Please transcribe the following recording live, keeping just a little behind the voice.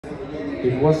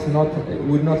it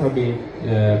would not have been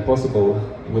possible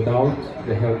without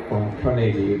the help from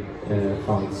Carnegie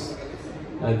funds.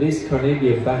 This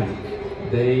Carnegie Bank,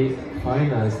 they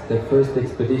financed the first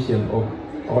expedition of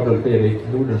Adolf Erik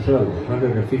Nordenskiöld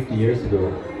 150 years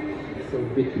ago. So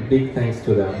big thanks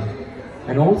to them.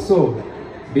 And also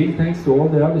big thanks to all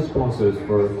the other sponsors,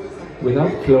 for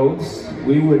without clothes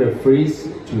we would have freeze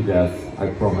to death, I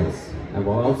promise. And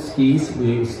without skis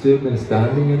we would still been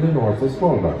standing in the north of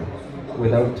Svalbard.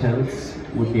 Without tents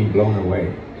we'd been blown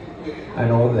away.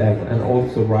 And all that, and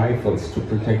also rifles to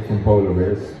protect from polar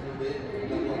bears.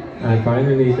 And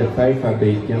finally the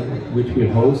Färgfabriken, which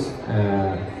will host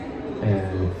a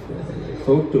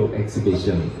photo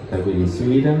exhibition that will be in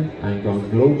Sweden and gone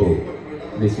global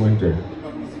this winter.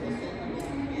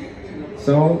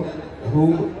 So,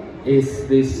 who is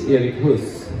this Erik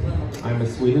Huss? I'm a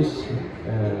Swedish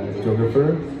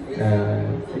geographer,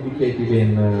 educated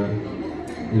in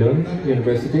Lund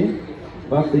University,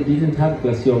 but they didn't have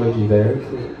glaciology there.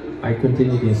 So I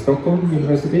continued in Stockholm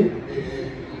University,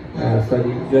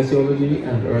 studied glaciology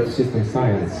and earth system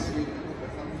science.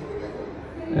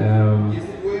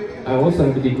 I also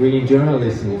have a degree in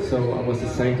journalism, so I was a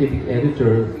scientific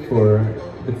editor for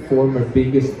the former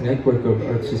biggest network of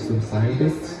earth system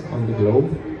scientists on the globe,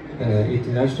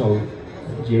 International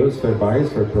Geosphere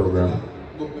Biosphere Program.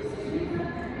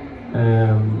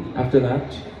 After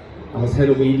that, I was head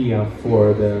of media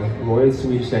for the Royal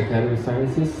Swedish Academy of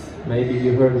Sciences. Maybe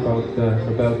you heard about the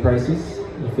Nobel Prizes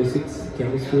in physics,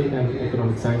 chemistry and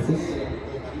economic sciences.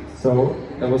 So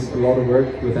there was a lot of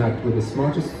work with that, with the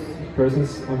smartest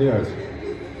persons on the earth.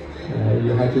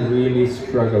 You had to really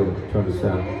struggle to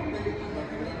understand.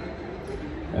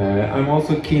 I'm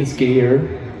also a keen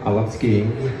skier. I love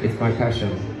skiing. It's my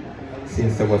passion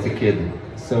since I was a kid.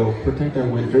 So Protect Our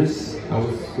Winters, I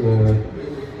was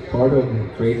part of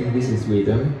creating this in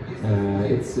Sweden.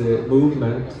 It's a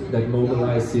movement that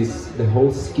mobilizes the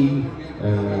whole ski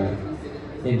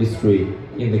industry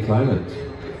in the climate.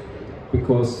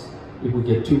 Because if we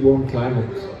get too warm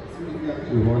climate,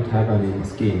 we won't have any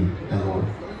skiing anymore.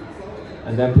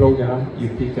 And that program, you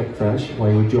pick up trash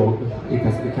while you jog. It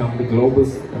has become the global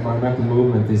environmental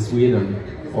movement in Sweden,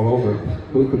 all over.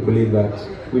 Who could believe that?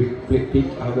 We pick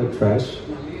other trash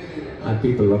and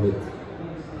people love it.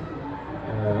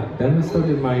 Then I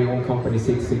started my own company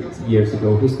six years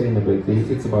ago,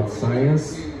 Sustainability. It's about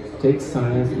science, take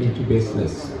science into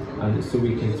business, and so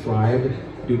we can thrive,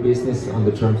 do business on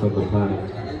the terms of the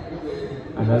planet.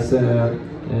 And as a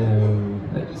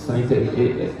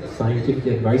scientific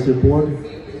advisory board,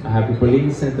 I have the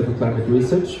Berlin Center for Climate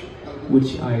Research,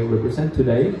 which I represent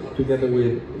today, together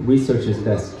with Researchers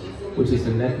Desk, which is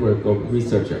a network of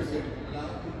researchers.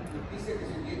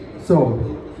 So,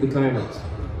 the climate.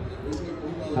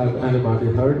 Have anybody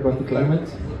heard about the climate?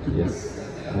 Yes,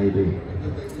 I do.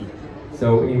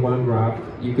 So, in one graph,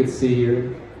 you could see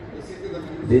here,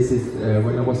 this is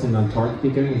when I was in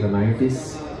Antarctica in the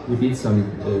 90s. We did some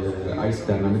ice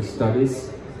dynamic studies.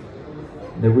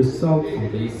 The result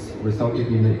from this resulted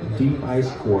in a deep ice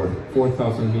core,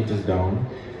 4,000 meters down,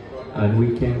 and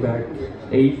we came back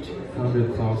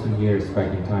 800,000 years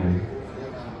back in time.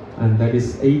 And that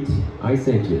is 8 ice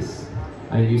ages.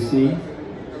 And you see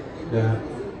the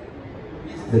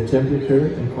temperature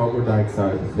and carbon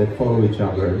dioxide that follow each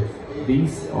other.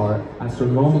 These are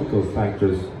astronomical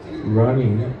factors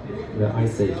running the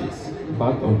ice ages.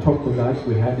 But on top of that,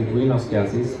 we have the greenhouse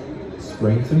gases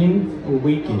strengthening or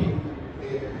weakening.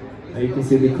 Now you can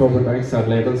see the carbon dioxide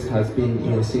levels has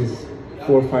been, since 4,000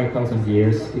 or 5,000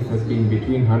 years, it has been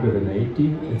between 180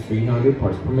 and 300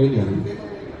 parts per million.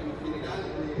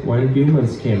 When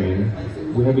humans came in,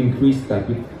 we have increased that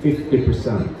with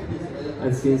 50%.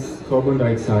 And since carbon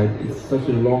dioxide is such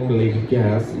a long-lived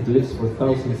gas, it lives for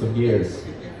thousands of years.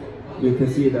 You can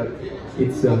see that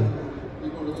it's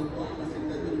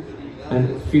and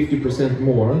 50%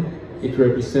 more, it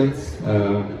represents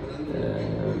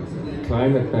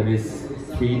climate that is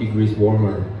 3 degrees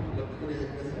warmer.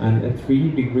 And a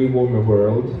 3-degree warmer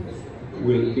world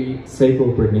will be safe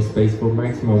operating space for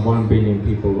maximum 1 billion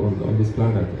people on this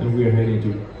planet, and we are heading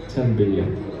to 10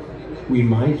 billion. We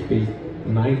might be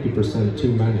 90%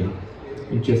 too many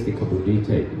in just a couple of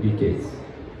decades.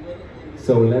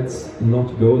 So let's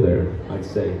not go there, I'd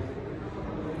say.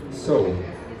 So,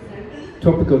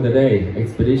 topic of the day,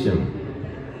 expedition.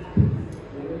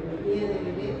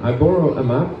 I borrow a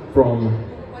map from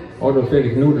Adolf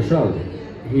Erik Nordenskiöld.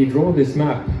 He drew this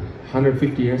map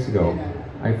 150 years ago.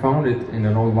 I found it in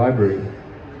an old library.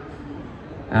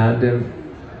 And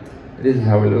this is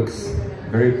how it looks.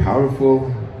 Very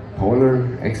powerful,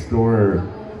 polar explorer,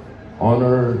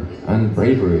 honor and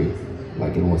bravery.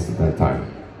 like it was at that time.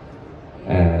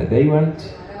 They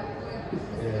went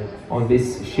on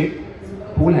this ship,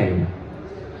 Polheim,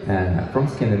 from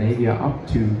Scandinavia up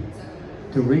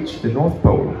to reach the North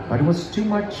Pole, but it was too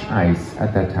much ice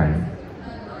at that time.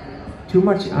 Too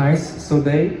much ice, so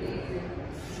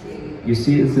you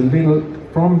see it's a little,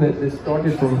 they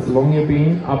started from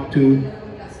Longyearbyen up to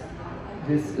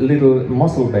this little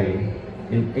Mossel Bay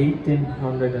in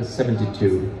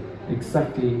 1872,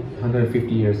 exactly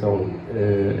 150 years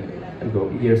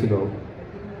ago,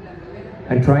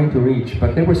 and trying to reach,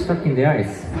 but they were stuck in the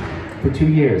ice for 2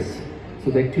 years. So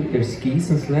they took their skis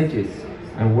and sledges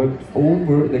and went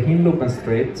over the Hinlopen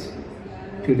Strait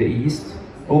to the east,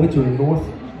 over to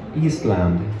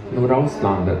Northeastland,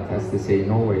 Nordaustlandet, as they say in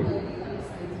Norway.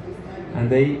 And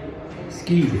they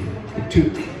skied. It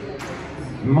took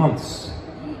months.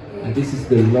 And this is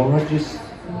the largest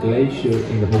glacier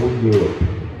in the whole Europe.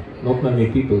 Not many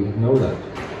people know that.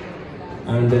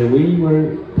 And we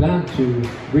were planned to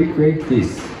recreate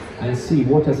this and see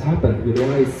what has happened with the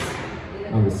ice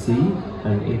on the sea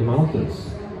and in the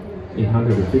mountains in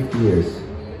 150 years,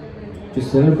 to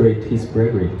celebrate his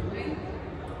bravery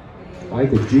by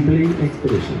the Jubilee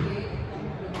Expedition.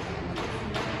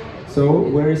 So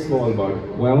where is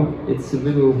Svalbard? Well, it's a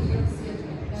little...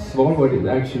 Svalbard is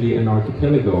actually an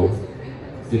archipelago.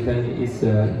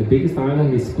 The biggest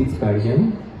island is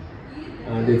Spitsbergen,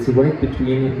 and it's right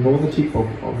between northern tip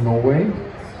of Norway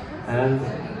and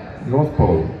North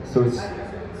Pole. So it's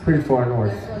pretty far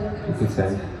north, you could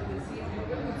say.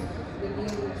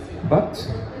 But,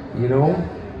 you know,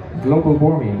 global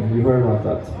warming, you heard about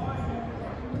that.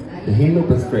 The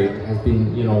Hinlopen Strait has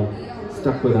been, you know,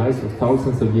 stuck with ice for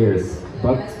thousands of years.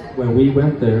 But when we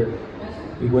went there,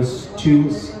 it was too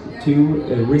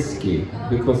risky,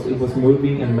 because it was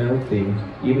moving and melting,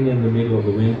 even in the middle of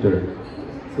the winter.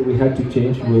 So we had to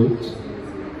change route,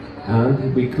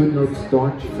 and we could not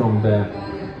start from the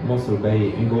Mossel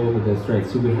Bay and go over the strait.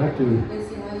 So we had to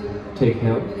take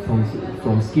help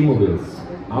from ski mobiles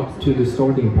up to the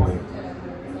starting point.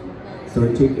 So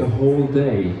it took a whole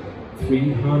day,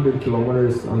 300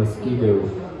 kilometers on a ski-doo,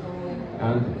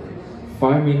 and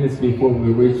 5 minutes before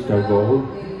we reached our goal,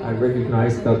 I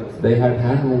recognized that they had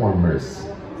hand warmers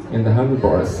in the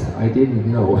handlebars. I didn't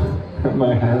know.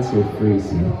 My hands were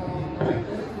freezing.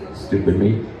 Stupid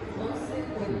me.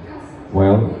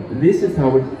 Well, this is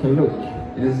how it can look.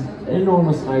 It is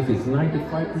enormous ice. It's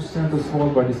 95% of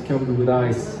Svalbard is covered with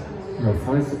ice, you know,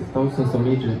 thousands of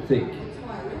meters thick.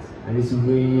 And it's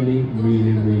really,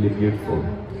 really, really beautiful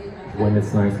when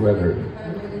it's nice weather.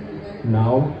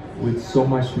 Now, with so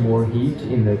much more heat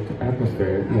in the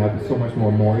atmosphere, you have so much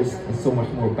more moist and so much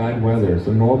more bad weather.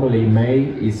 So normally May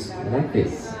is like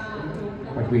this,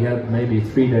 but we had maybe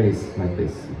 3 days like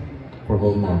this for a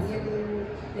whole month.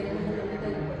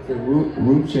 The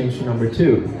route change number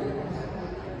 2.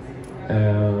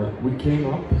 We came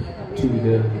up to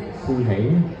the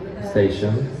Polheim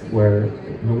station where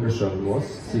Nordsjön was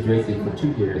situated for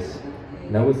 2 years.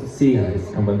 That was the sea ice,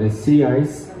 and when there's sea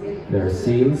ice, there are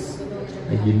seals.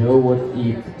 And you know what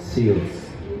eat seals?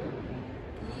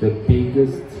 The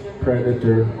biggest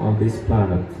predator on this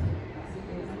planet,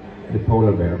 the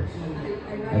polar bear.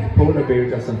 And the polar bear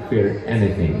doesn't fear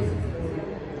anything.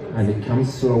 And it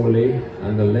comes slowly,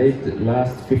 and the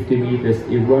last 50 meters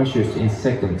it rushes in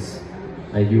seconds.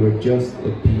 And you are just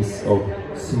a piece of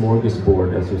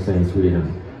smorgasbord, as we say in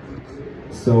Sweden.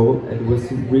 So it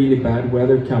was really bad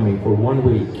weather coming for 1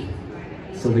 week.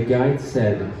 So the guide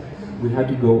said we had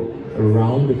to go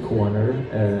around the corner,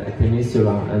 a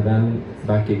peninsula, and then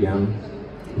back again.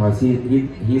 But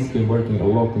he's been working a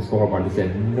lot in Svalbard. He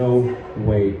said, no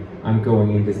way I'm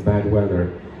going in this bad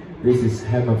weather. This is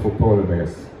heaven for polar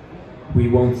bears. We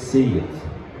won't see it.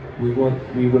 We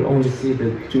will only see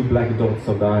the 2 black dots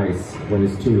of the ice when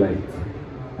it's too late.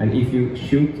 And if you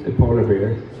shoot a polar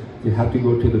bear, you have to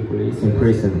go to the police and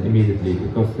prison immediately,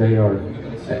 because they are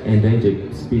an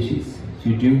endangered species.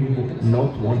 You do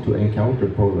not want to encounter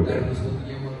polar bears.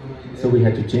 So we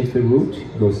had to change the route,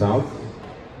 go south.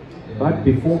 But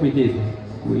before we did,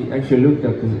 we actually looked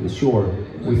at the shore.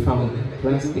 We found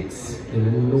plastics in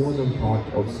the northern part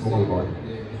of Svalbard.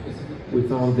 We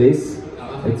found this.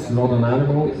 It's not an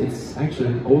animal, it's actually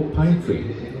an old pine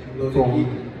tree from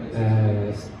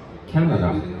Canada.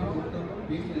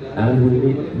 And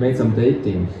we made some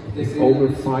dating. It's over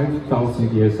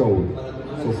 5,000 years old.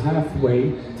 So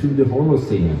halfway through the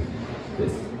Holocene,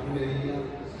 this.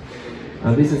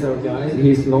 And this is our guy.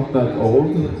 He's not that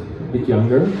old, a bit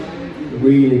younger.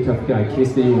 Really tough guy,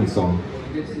 Christer Jonsson.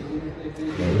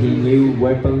 He knew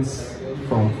weapons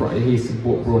he's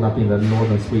brought up in the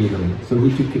northern Sweden, so he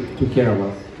took care of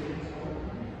us.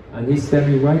 And he's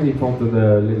standing right in front of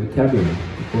the little cabin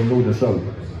for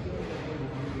Nordenskjöld.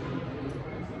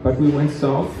 But we went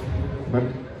south, but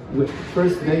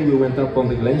first day we went up on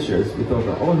the glaciers, we thought,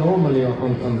 oh, normally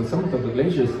on the summit of the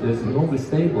glaciers there's normally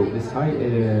stable, this high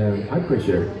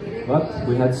pressure. But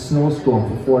we had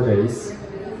snowstorm for 4 days,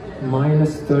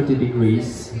 minus 30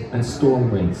 degrees and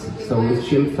storm winds. So a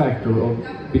chill factor of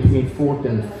between 40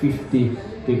 and 50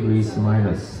 degrees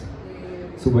minus.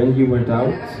 So when you went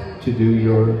out to do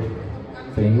your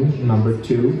thing, number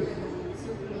 2,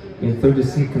 in 30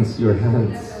 seconds your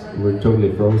hands were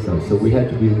totally frozen. So we had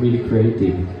to be really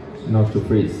creative not to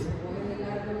freeze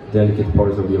delicate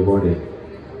parts of your body.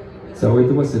 So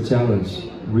it was a challenge,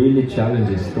 really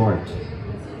challenging start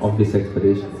of this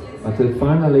expedition. But then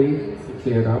finally it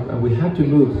cleared up and we had to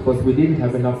move because we didn't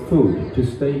have enough food to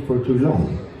stay for too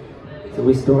long. So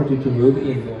we started to move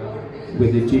in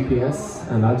with the GPS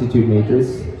and altitude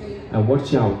meters and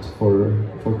watch out for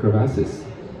crevasses.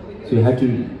 So you had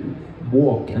to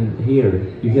walk and you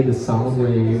hear the sound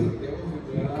when you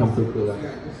come to a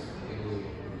crevasse.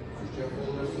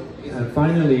 And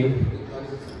finally,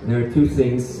 there are 2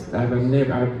 things. I've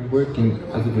been working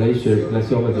as a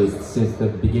glaciologist since the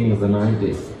beginning of the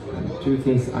 90s. And 2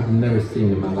 things I've never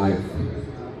seen in my life.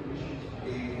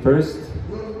 First,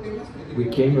 we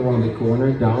came around the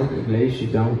corner, down a glacier,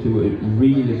 down to a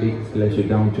really big glacier,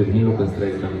 down to the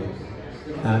Hinlopensträckan.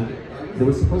 And there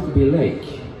was supposed to be a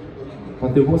lake,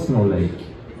 but there was no lake.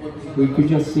 We could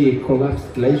just see a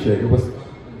collapsed glacier. It was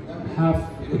half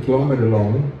a kilometer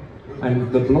long,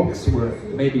 and the blocks were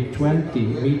maybe 20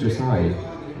 meters high.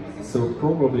 So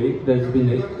probably there's been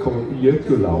a called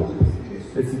Jökullaub.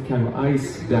 It's a kind of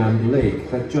ice-dammed lake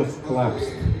that just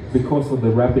collapsed because of the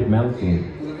rapid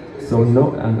melting. So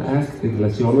and asked the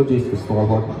glaciologist of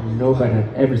Svalbard, nobody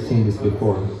had ever seen this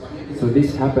before. So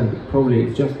this happened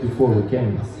probably just before we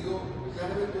came.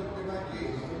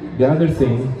 The other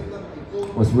thing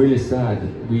was really sad.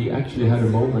 We actually had a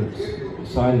moment,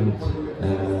 silent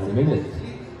minute,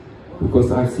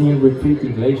 because I've seen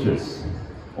retreating glaciers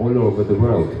all over the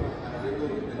world.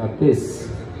 But this,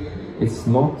 it's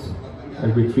not a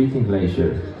retreating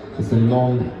glacier, it's a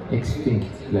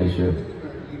non-extinct glacier.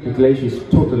 The glacier is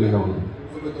totally gone.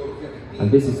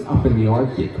 And this is up in the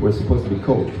Arctic, where it's supposed to be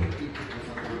cold.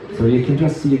 So you can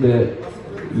just see the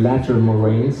lateral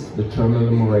moraines, the terminal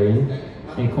moraine,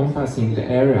 encompassing the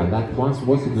area that once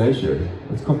was a glacier.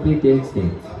 It's completely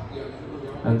extinct.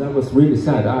 And that was really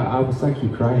sad. I was actually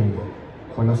crying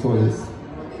when I saw this.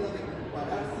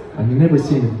 I've never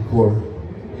seen it before.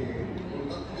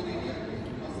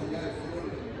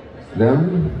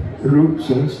 Then, route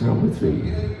change number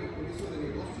 3.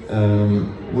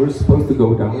 We're supposed to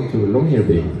go down to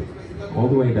Longyearbyen, all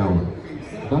the way down.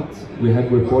 But we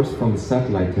had reports from the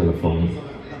satellite telephone.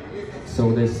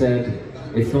 So they said,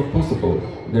 it's not possible.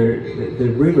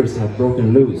 The rivers have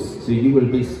broken loose, so you will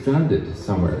be stranded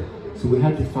somewhere. So we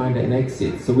had to find an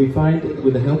exit. So we find,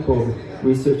 with the help of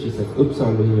researchers at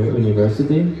Uppsala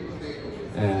University,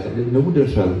 the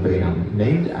Nordenskjöldbren,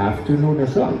 named after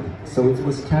Nordenskjöld. So it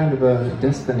was kind of a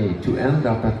destiny to end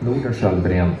up at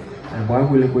Nordenskjöldbren. And while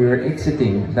we were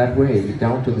exiting that way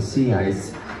down to the sea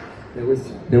ice,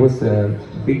 there was a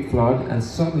big flood, and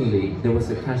suddenly there was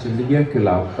a kind of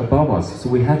Jökullaub above us. So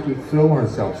we had to throw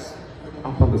ourselves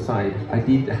up on the side. I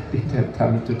didn't have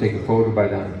time to take a photo by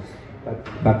then,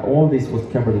 but all this was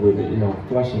covered with,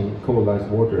 flushing cold ice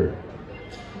water.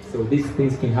 So these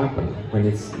things can happen when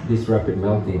it's this rapid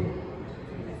melting.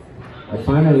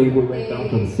 Finally, we went down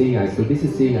to the sea ice. So this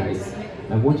is sea ice,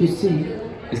 and what you see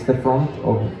is the front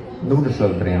of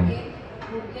Nordenskjöldbren.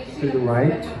 To the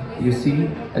right, you see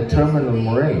a terminal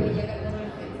moraine.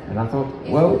 And I thought,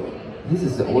 well, this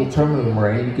is the old terminal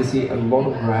moraine. You can see a lot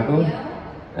of gravel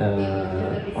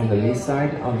on the lee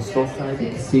side. On the south side, you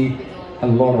can see a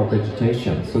lot of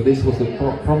vegetation. So this was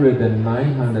probably the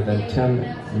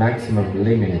 910 maximum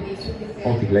limit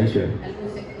of the glacier.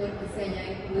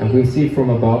 And we see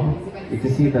from above, you can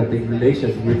see that the glacier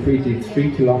has retreated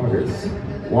 3 kilometers.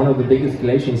 One of the biggest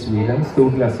glaciers in Sweden,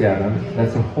 Storglaciären,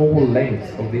 that's the whole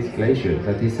length of this glacier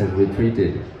that this has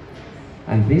retreated.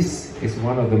 And this is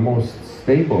one of the most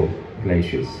stable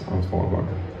glaciers on Svalbard.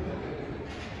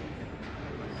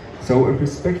 So a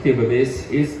perspective of this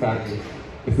is that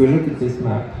if we look at this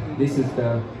map, we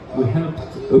helped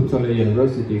Uppsala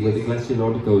University with the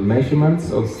glaciological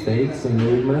measurements of states and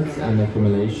movements and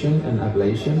accumulation and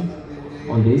ablation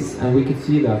on this, and we could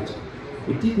see that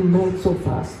it didn't melt so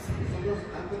fast.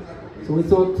 So we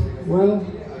thought, well,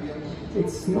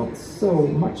 it's not so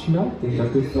much melting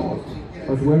that we thought.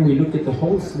 But when we look at the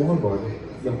whole Svalbard,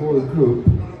 the whole group,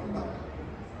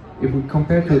 if we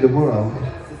compare to the world,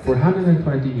 For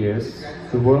 120 years,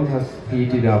 the world has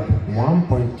heated up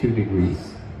 1.2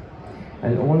 degrees.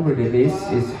 And already this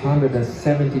is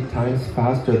 170 times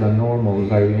faster than normal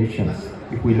variations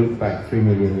if we look back 3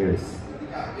 million years.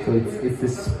 So it's the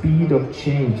speed of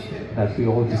change that we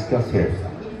all discuss here.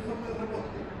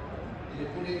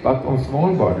 But on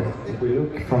Svalbard, if we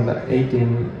look from the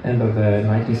end of the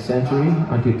 19th century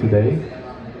until today,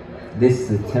 this is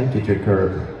the temperature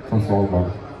curve from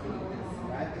Svalbard.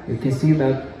 You can see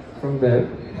that from the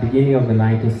beginning of the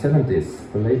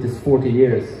 1970s, the latest 40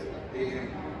 years,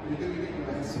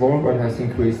 Svalbard has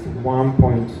increased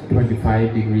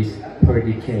 1.25 degrees per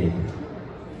decade.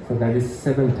 So that is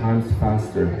 7 times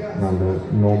faster than the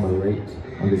normal rate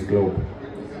on this globe.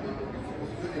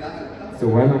 So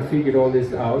when I figured all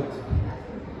this out,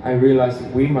 I realized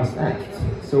we must act.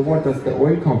 So what does the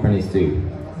oil companies do?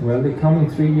 Well, the coming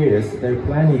 3 years, they're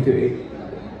planning to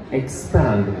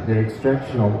expand their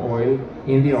extraction of oil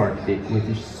in the Arctic, which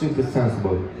is super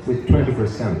sensible, with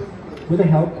 20%, with the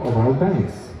help of our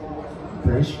banks.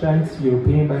 French banks,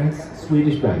 European banks,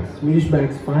 Swedish banks. Swedish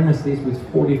banks finance this with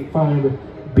 45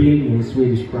 billion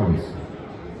Swedish crowns.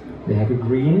 They have a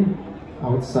green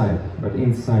outside, but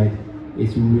inside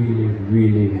it's really,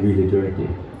 really, really dirty.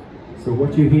 So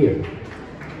what you hear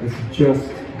is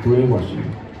just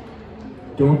brainwashing.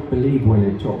 Don't believe when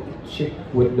they talk. Check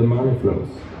where the money flows,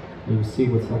 and you see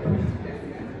what's happening.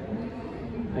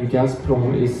 And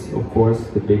Gazprom is, of course,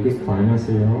 the biggest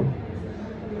financer, you know,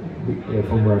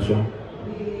 from Russia.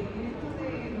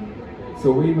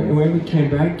 So when we came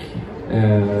back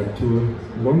to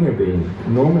Longyearbyen,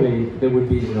 normally there would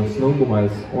be, you know,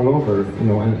 snowmobiles all over, you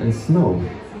know, and snow.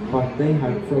 But they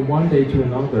had, from one day to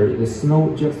another, the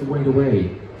snow just went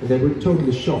away. They were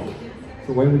totally shocked.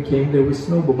 So when we came, there were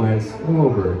snowmobiles all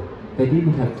over. They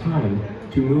didn't have time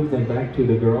to move them back to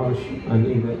the garage and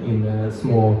in the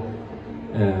small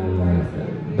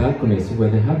balconies where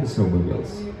they had the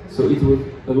snowmobiles. So it was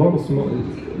a lot of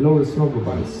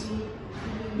snowmobiles.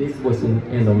 This was in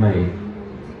end of May.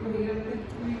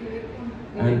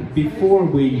 And before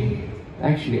we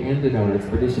actually ended our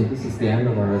expedition, this is the end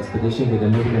of our expedition with the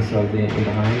Nubian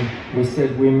behind, we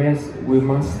said we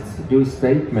must do a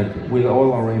statement with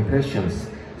all our impressions.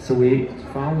 So we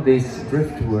found this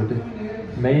driftwood,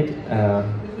 made a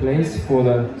place for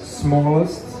the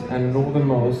smallest and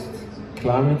northernmost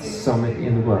climate summit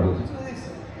in the world.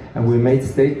 And we made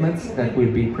statements that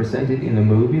will be presented in a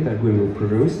movie that we will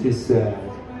produce this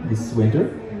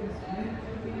winter.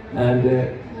 And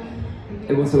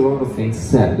there was a lot of things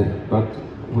said, but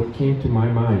what came to my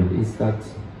mind is that,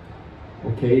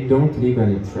 okay, don't leave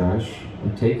any trash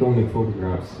and take only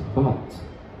photographs, but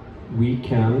we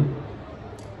can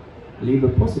leave a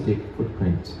positive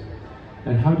footprint.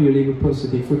 And how do you leave a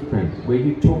positive footprint? Where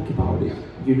you talk about it,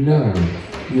 you learn,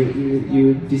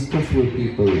 you discuss with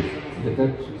people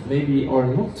that maybe are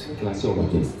not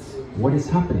glaciologists, what is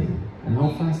happening and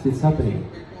how fast it's happening.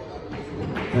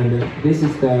 And this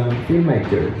is the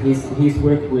filmmaker. He's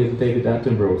worked with David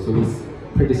Attenborough, so he's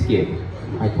pretty skilled,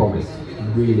 I promise.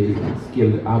 Really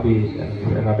skilled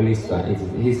abilista.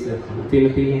 He's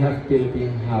Philippine,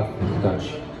 half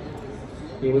Dutch.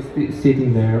 He was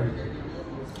sitting there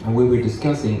and we were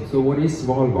discussing, so what is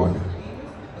Svalbard?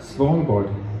 Svalbard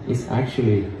is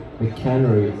actually the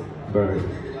canary bird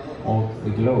of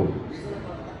the globe.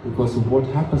 Because of what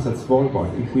happens at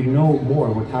Svalbard, if we know more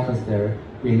what happens there,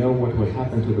 we know what will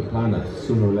happen to the planet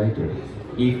sooner or later,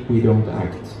 if we don't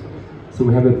act. So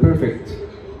we have a perfect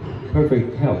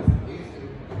help.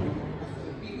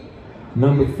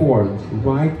 Number 4,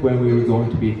 right when we were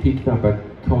going to be picked up at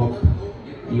Cap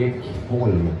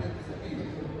Ekholm,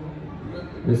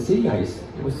 the sea ice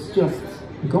was just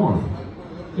gone.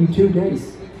 In 2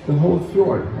 days, the whole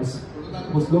fjord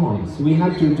was gone. So we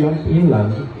had to jump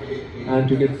inland and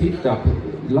to get picked up.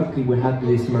 Luckily we had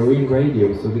this marine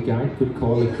radio, so the guide could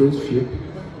call a cruise ship,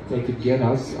 they could get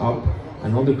us up,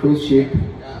 and on the cruise ship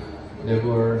there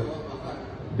were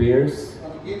beers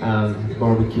and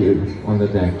barbecue on the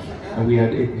deck, and we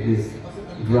had eaten this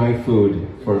dry food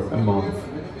for a month.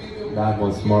 That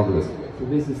was marvelous. So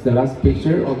this is the last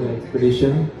picture of the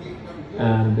expedition,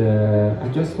 and I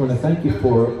just want to thank you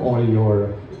for all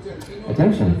your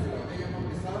attention.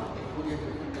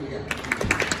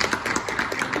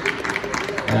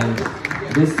 And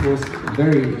this was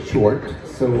very short,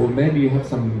 so maybe you have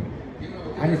some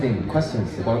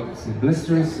questions about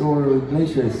blisters or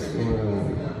glaciers or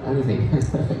anything.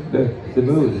 the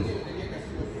mood.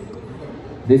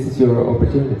 This is your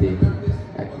opportunity.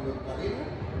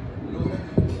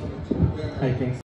 I think.